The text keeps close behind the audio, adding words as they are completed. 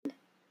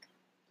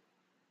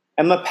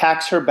Emma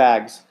packs her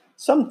bags.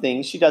 Some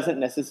things she doesn't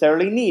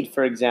necessarily need,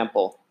 for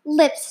example.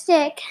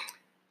 Lipstick.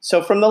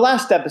 So from the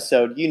last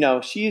episode,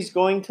 she is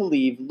going to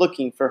leave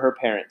looking for her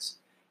parents.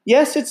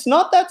 Yes, it's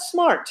not that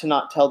smart to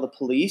not tell the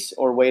police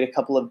or wait a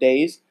couple of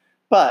days,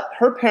 but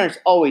her parents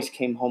always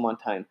came home on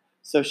time,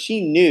 so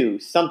she knew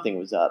something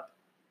was up.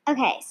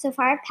 Okay, so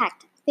far I've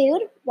packed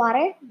food,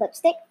 water,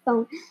 lipstick,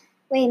 phone.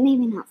 Wait,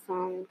 maybe not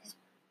phone, because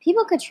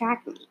people could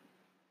track me.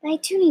 But I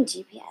do need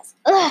GPS.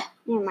 Ugh,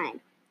 never mind.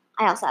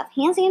 I also have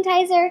hand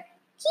sanitizer.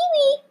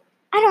 Kiwi!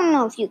 I don't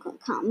know if you can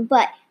come,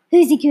 but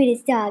who's the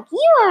cutest dog?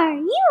 You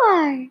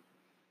are!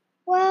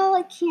 Well,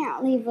 I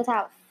can't leave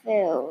without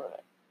food.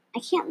 I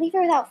can't leave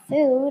her without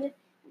food.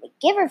 If I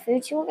give her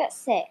food, she will get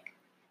sick.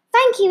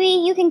 Fine,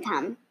 Kiwi, you can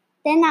come.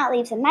 Then that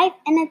leaves a knife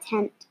and a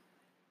tent.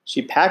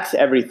 She packs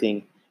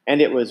everything,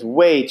 and it was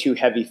way too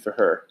heavy for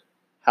her.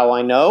 How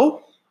I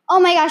know?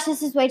 Oh my gosh,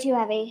 this is way too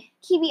heavy.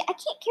 Kiwi, I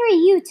can't carry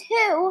you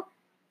too.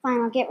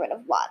 Fine, I'll get rid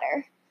of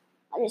water.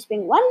 I'll just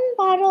bring one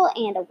bottle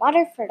and a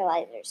water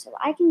fertilizer so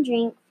I can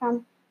drink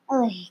from a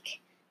lake.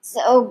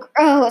 So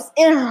gross.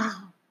 Ugh.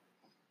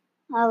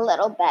 A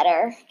little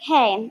better.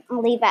 Okay,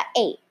 I'll leave at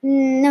 8.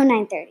 No,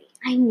 9:30.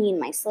 I need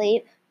my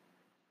sleep.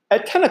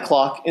 At 10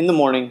 o'clock in the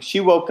morning, she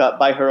woke up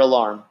by her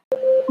alarm.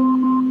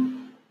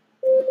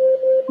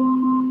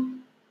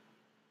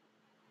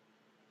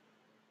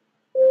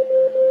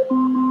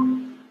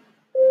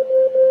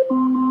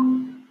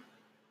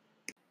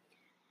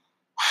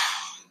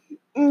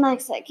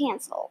 Alexa,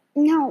 cancel.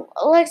 No,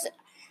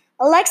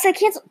 Alexa,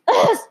 cancel.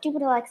 Ugh,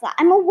 stupid Alexa.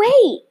 I'm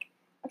awake.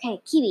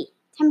 Okay, Kiwi,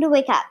 time to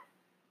wake up.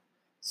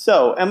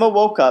 So Emma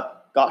woke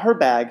up, got her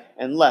bag,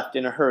 and left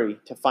in a hurry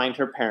to find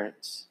her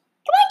parents.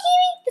 Come on,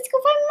 Kiwi, let's go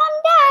find Mom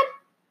and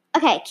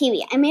Dad. Okay,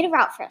 Kiwi, I made a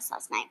route for us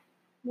last night.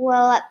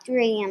 Well, at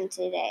 3 a.m.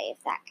 today,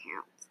 if that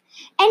counts.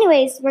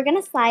 Anyways, we're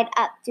going to slide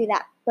up through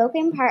that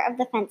broken part of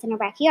the fence in our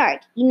backyard.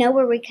 You know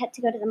where we cut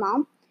to go to the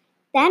mall?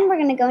 Then we're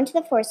going to go into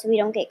the forest so we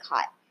don't get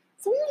caught.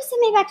 Someone just sent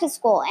me back to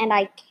school, and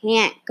I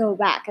can't go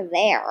back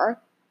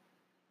there.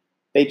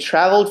 They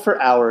traveled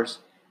for hours.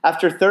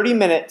 After 30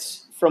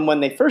 minutes from when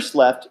they first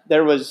left,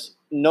 there was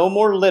no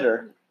more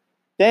litter.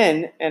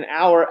 Then, an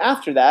hour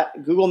after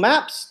that, Google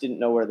Maps didn't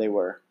know where they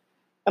were.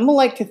 Emma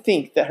liked to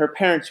think that her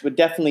parents would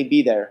definitely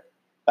be there,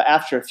 but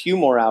after a few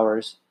more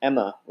hours,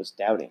 Emma was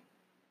doubting.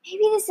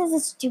 Maybe this is a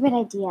stupid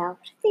idea. What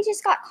if they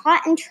just got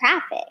caught in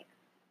traffic?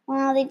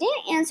 Well, they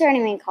didn't answer any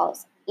of my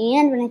calls.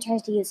 And when I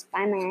tried to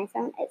Find My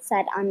iPhone, it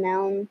said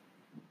unknown.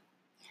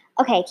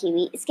 Okay,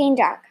 Kiwi, it's getting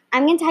dark.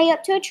 I'm going to tie you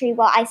up to a tree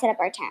while I set up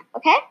our tent,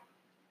 okay?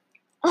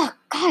 Oh,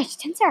 gosh,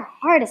 tents are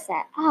hard to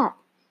set up.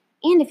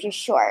 And if you're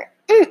short.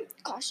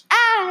 Gosh,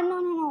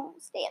 no.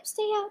 Stay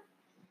up.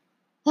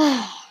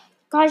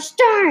 Gosh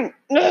darn.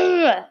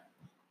 Ugh.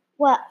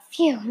 Well,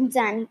 phew, I'm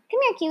done. Come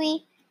here,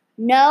 Kiwi.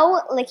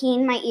 No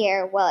licking my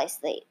ear while I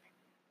sleep.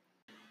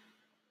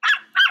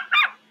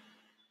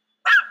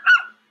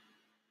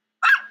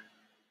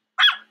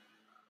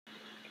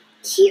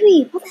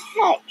 Kiwi, what the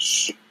heck?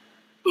 Shh.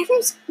 You're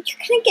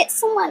gonna get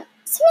someone's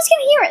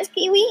gonna hear us,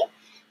 Kiwi.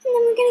 And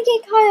then we're gonna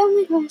get caught.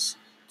 Oh my gosh.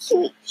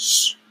 Kiwi,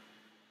 shh.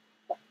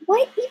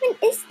 What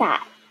even is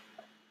that?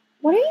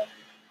 What are you?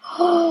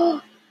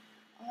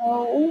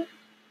 Oh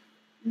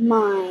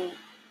my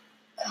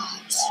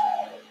gosh.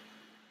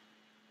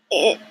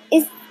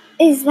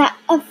 Is that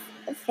a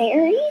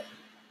fairy?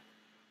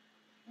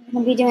 We're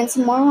gonna be doing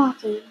some more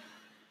walking.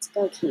 Let's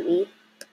go, Kiwi.